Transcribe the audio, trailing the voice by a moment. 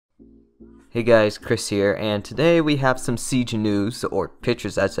Hey guys, Chris here, and today we have some Siege news, or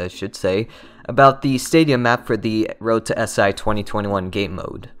pictures as I should say, about the stadium map for the Road to SI 2021 game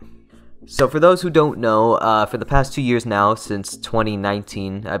mode. So for those who don't know, for the past 2 years now, since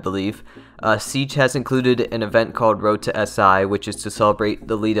 2019 I believe, Siege has included an event called Road to SI, which is to celebrate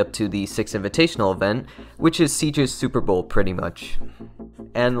the lead up to the 6th Invitational event, which is Siege's Super Bowl pretty much.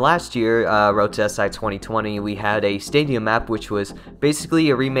 And last year, Road to SI 2020, we had a stadium map which was basically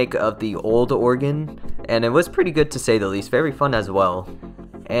a remake of the old Oregon, and it was pretty good to say the least, very fun as well.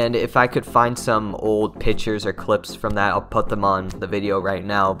 And if I could find some old pictures or clips from that, I'll put them on the video right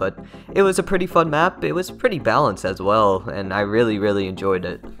now, but it was a pretty fun map, it was pretty balanced as well, and I really enjoyed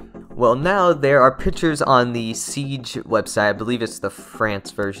it. Well, now there are pictures on the Siege website, I believe it's the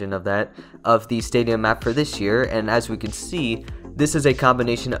France version of that, of the stadium map for this year, and as we can see, this is a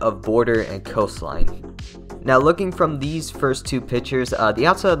combination of border and coastline. Now looking from these first two pictures, the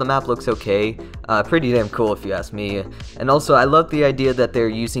outside of the map looks okay, pretty damn cool if you ask me, and also I love the idea that they're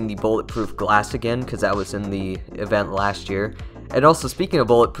using the bulletproof glass again, because that was in the event last year. And also speaking of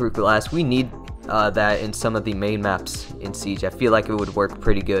bulletproof glass, we need that in some of the main maps in Siege. I feel like it would work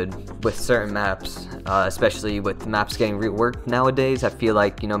pretty good with certain maps, especially with maps getting reworked nowadays. I feel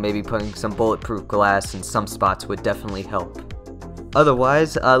like, you know, maybe putting some bulletproof glass in some spots would definitely help.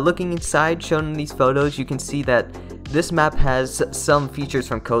 Otherwise, looking inside, shown in these photos, you can see that this map has some features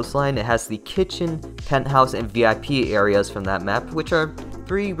from Coastline. It has the kitchen, penthouse, and VIP areas from that map, which are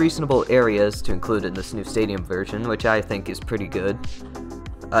 3 reasonable areas to include in this new stadium version, which I think is pretty good.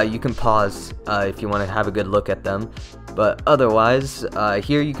 You can pause if you want to have a good look at them, but otherwise,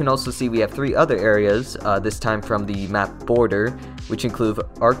 here you can also see we have 3 other areas, this time from the map border, which include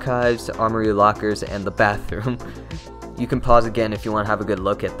archives, armory lockers, and the bathroom. You can pause again if you want to have a good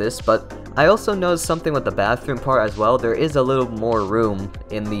look at this, but I also noticed something with the bathroom part as well. There is a little more room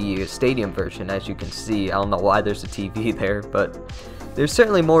in the stadium version, as you can see. I don't know why there's a TV there, but there's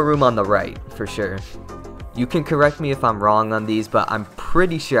certainly more room on the right, for sure. You can correct me if I'm wrong on these, but I'm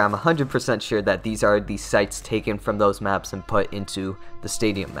pretty sure, I'm 100% sure that these are the sites taken from those maps and put into the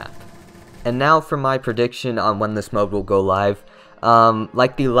stadium map. And now for my prediction on when this mode will go live.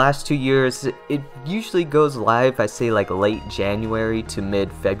 Like the last 2 years, it usually goes live, I say like late January to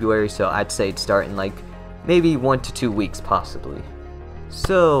mid-February, so I'd say it'd start in like maybe 1 to 2 weeks possibly.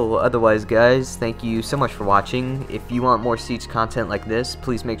 So otherwise guys, thank you so much for watching. If you want more Siege content like this,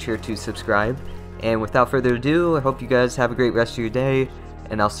 please make sure to subscribe. And without further ado, I hope you guys have a great rest of your day,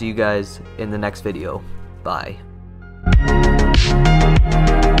 and I'll see you guys in the next video. Bye.